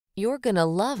You're gonna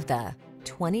love the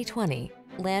 2020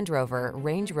 Land Rover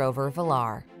Range Rover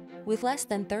Velar. With less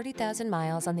than 30,000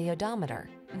 miles on the odometer,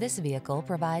 this vehicle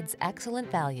provides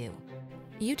excellent value.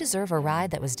 You deserve a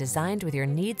ride that was designed with your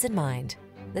needs in mind.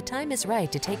 The time is right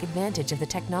to take advantage of the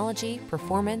technology,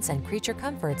 performance, and creature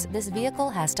comforts this vehicle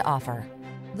has to offer.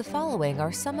 The following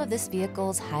are some of this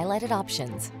vehicle's highlighted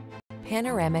options: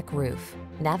 panoramic roof,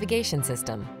 navigation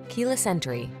system, keyless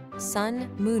entry,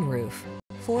 sun, moonroof,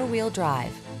 four-wheel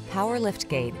drive, power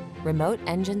liftgate, remote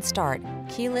engine start,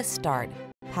 keyless start,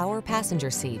 power passenger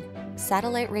seat,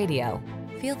 satellite radio.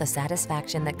 Feel the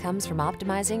satisfaction that comes from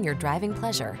optimizing your driving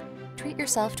pleasure. Treat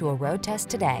yourself to a road test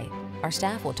today. Our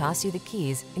staff will toss you the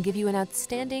keys and give you an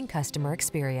outstanding customer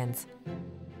experience.